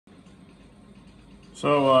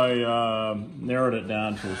So I narrowed it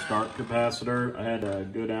down to a start capacitor. I had to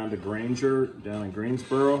go down to Granger down in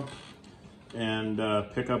Greensboro and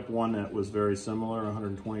pick up one that was very similar,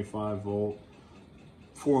 125 volt,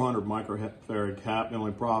 400 microfarad cap. The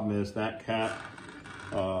only problem is that cap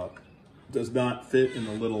does not fit in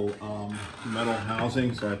the little metal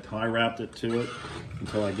housing, so I tie wrapped it to it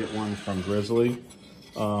until I get one from Grizzly.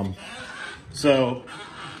 So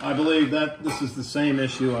I believe that this is the same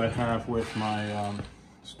issue I have with my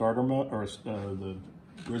starter motor, or the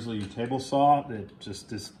Grizzly table saw. That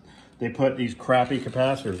they put these crappy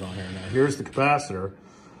capacitors on here. Now here's the capacitor,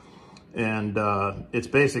 and it's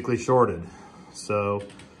basically shorted. So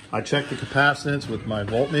I checked the capacitance with my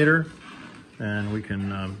voltmeter, and we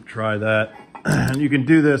can try that. And you can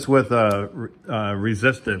do this with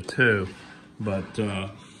resistive too, but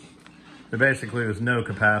basically there's no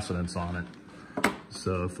capacitance on it.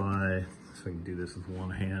 So if I can do this with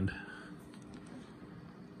one hand.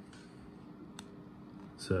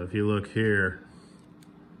 So if you look here,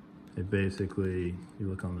 it basically, you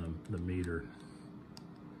look on the meter,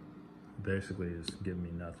 basically is giving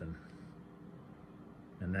me nothing.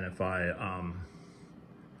 And then if I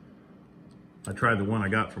tried the one I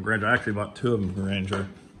got from Granger. I actually bought two of them from Granger.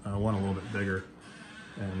 One a little bit bigger.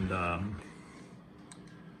 And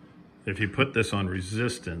if you put this on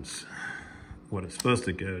resistance, what it's supposed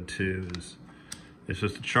to go to is it's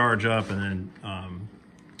supposed to charge up, and then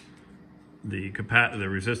the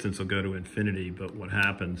resistance will go to infinity. But what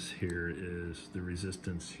happens here is the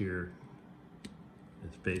resistance here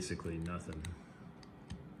is basically nothing.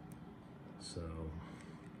 So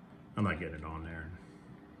I'm not getting it on there.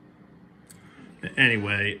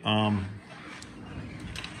 Anyway,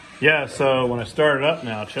 yeah, so when I start it up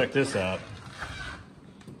now, check this out.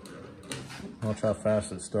 Watch how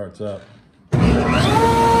fast it starts up. There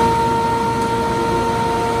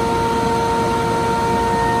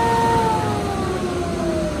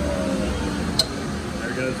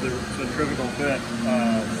goes the centrifugal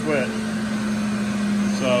switch.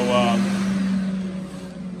 So,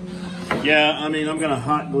 yeah, I mean, I'm gonna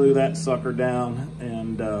hot glue that sucker down,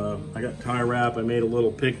 and I got tie wrap. I made a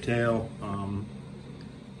little pigtail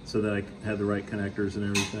so that I had the right connectors and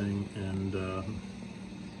everything. And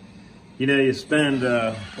you know, you spend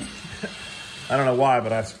I don't know why,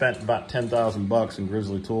 but I've spent about 10,000 bucks in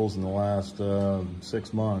Grizzly tools in the last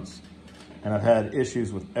 6 months, and I've had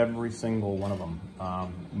issues with every single one of them.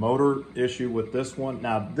 Motor issue with this one.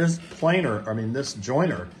 Now this planer, I mean this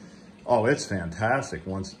joiner, oh, it's fantastic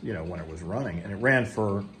once, you know, when it was running. And it ran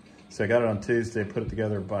for, so I got it on Tuesday, put it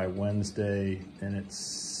together by Wednesday, and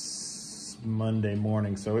it's Monday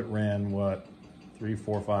morning. So it ran, what, 3,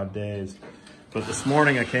 4, 5 days. But this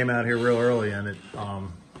morning I came out here real early, and it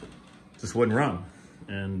just wouldn't run.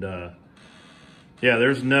 And yeah,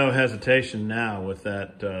 there's no hesitation now with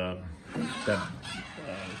that,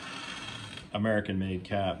 American-made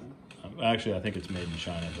cap. Actually, I think it's made in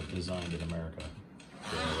China, but designed in America.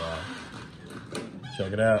 So,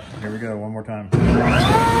 check it out. Here we go, one more time.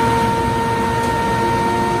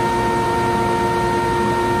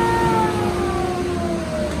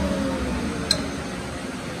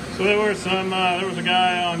 So there was a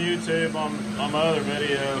guy on YouTube on my other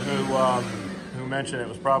video who mentioned it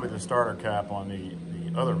was probably the starter cap on the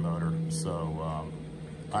other motor. So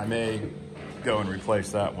I may go and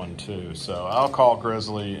replace that one too. So I'll call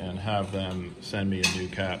Grizzly and have them send me a new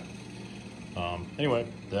cap. Anyway,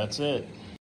 that's it.